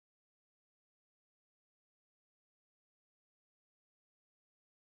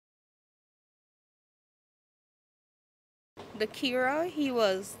Dakera, he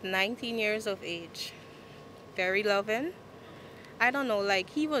was 19 years of age. Very loving. I don't know, like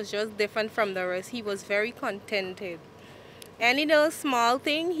he was just different from the rest. He was very contented. Any little small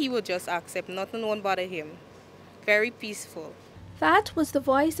thing, he would just accept. Nothing won't bother him. Very peaceful. That was the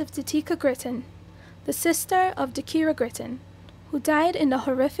voice of Detica Gritten, the sister of Dakera Gritten, who died in a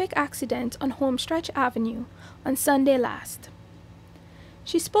horrific accident on Homestretch Avenue on Sunday last.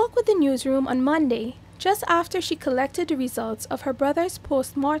 She spoke with the newsroom on Monday, just after she collected the results of her brother's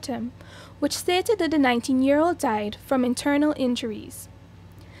post-mortem, which stated that the 19-year-old died from internal injuries.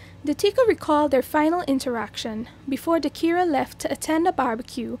 Detica recalled their final interaction before Dakera left to attend a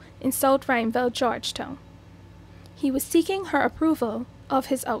barbecue in South Rhineville, Georgetown. He was seeking her approval of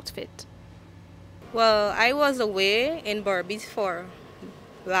his outfit. Well, I was away in Barbies for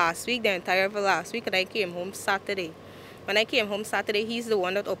last week, the entire of last week, and I came home Saturday. When I came home Saturday, he's the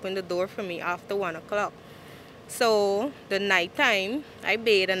one that opened the door for me after 1 o'clock. So the night time, I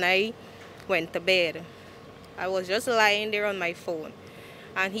bathed and I went to bed. I was just lying there on my phone.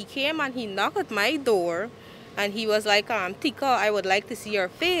 And he came and he knocked at my door and he was like, Tika, I would like to see your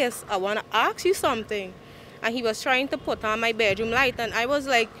face. I want to ask you something. And he was trying to put on my bedroom light. And I was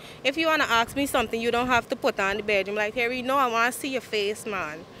like, if you want to ask me something, you don't have to put on the bedroom light. Harry, no, I want to see your face,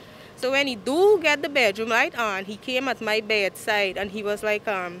 man. So when he do get the bedroom light on, he came at my bedside and he was like,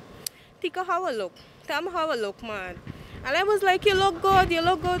 Tika, how I look? Tell me how I look, man. And I was like, you look good,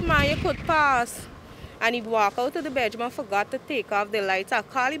 man, you could pass. And he walked out of the bedroom and forgot to take off the lights. I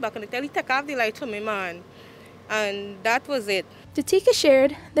called him back and I tell him, take off the lights for me, man. And that was it. Detica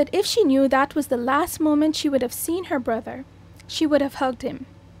shared that if she knew that was the last moment she would have seen her brother, she would have hugged him.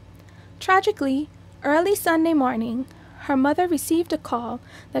 Tragically, early Sunday morning, her mother received a call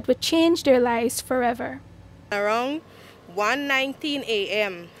that would change their lives forever. Around 1:19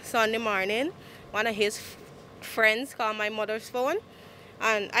 a.m. Sunday morning, one of his friends called my mother's phone.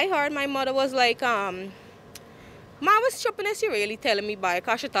 And I heard my mother was like, Mom was tripping, is she really telling me boy?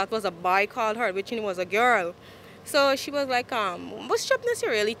 Because she thought it was a boy called her, which was a girl. So she was like, what's tripping, is she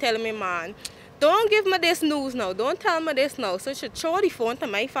really telling me, man? Don't give me this news now. Don't tell me this now. So she throw the phone to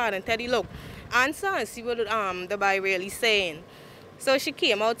my father and tell him, look, answer and see what the boy really saying. So she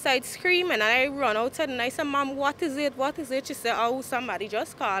came outside screaming and I run outside and I said, Mom, what is it? What is it? She said, oh, somebody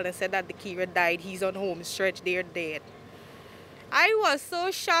just called and said that Dakera died. He's on Homestretch. They're dead. I was so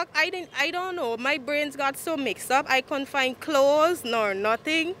shocked. I don't know. My brains got so mixed up. I couldn't find clothes nor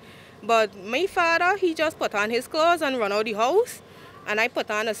nothing. But my father, he just put on his clothes and run out the house. And I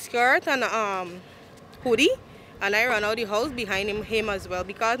put on a skirt and a hoodie. And I ran out the house behind him as well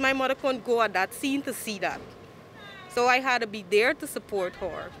because my mother couldn't go at that scene to see that. So I had to be there to support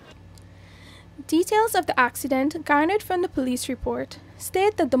her. Details of the accident garnered from the police report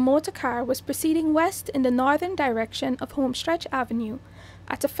state that the motor car was proceeding west in the northern direction of Homestretch Avenue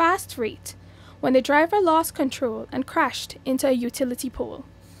at a fast rate when the driver lost control and crashed into a utility pole.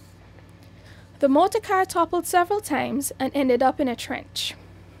 The motor car toppled several times and ended up in a trench.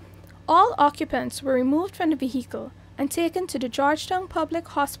 All occupants were removed from the vehicle and taken to the Georgetown Public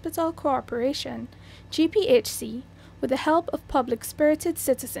Hospital Corporation, GPHC, with the help of public-spirited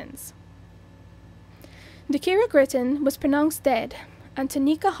citizens. Dakera Gritten was pronounced dead, and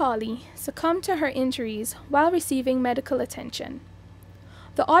Tonika Halley succumbed to her injuries while receiving medical attention.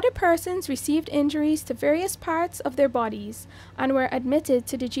 The other persons received injuries to various parts of their bodies and were admitted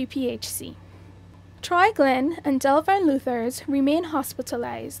to the GPHC. Troy Glenn and Delvin Luthers remain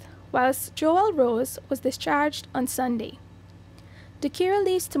hospitalized, whilst Joel Rose was discharged on Sunday. Dakera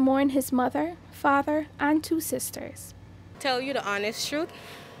leaves to mourn his mother, father, and 2 sisters. Tell you the honest truth,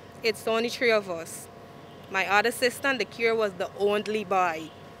 it's only 3 of us. My other sister, Dakera, was the only boy.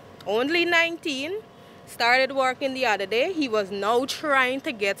 Only 19, started working the other day. He was now trying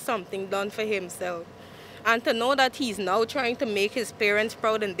to get something done for himself. And to know that he's now trying to make his parents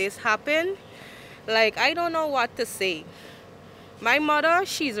proud and this happened, like, I don't know what to say. My mother,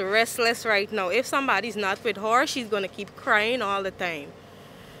 she's restless right now. If somebody's not with her, she's going to keep crying all the time.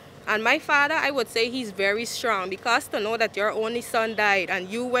 And my father, I would say he's very strong because to know that your only son died and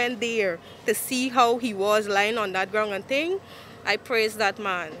you went there to see how he was lying on that ground and thing, I praise that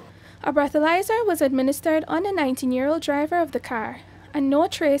man. A breathalyzer was administered on the 19-year-old driver of the car and no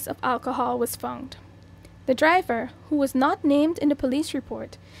trace of alcohol was found. The driver, who was not named in the police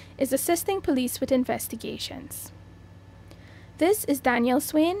report, is assisting police with investigations. This is Danielle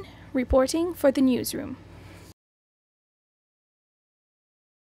Swain reporting for the newsroom.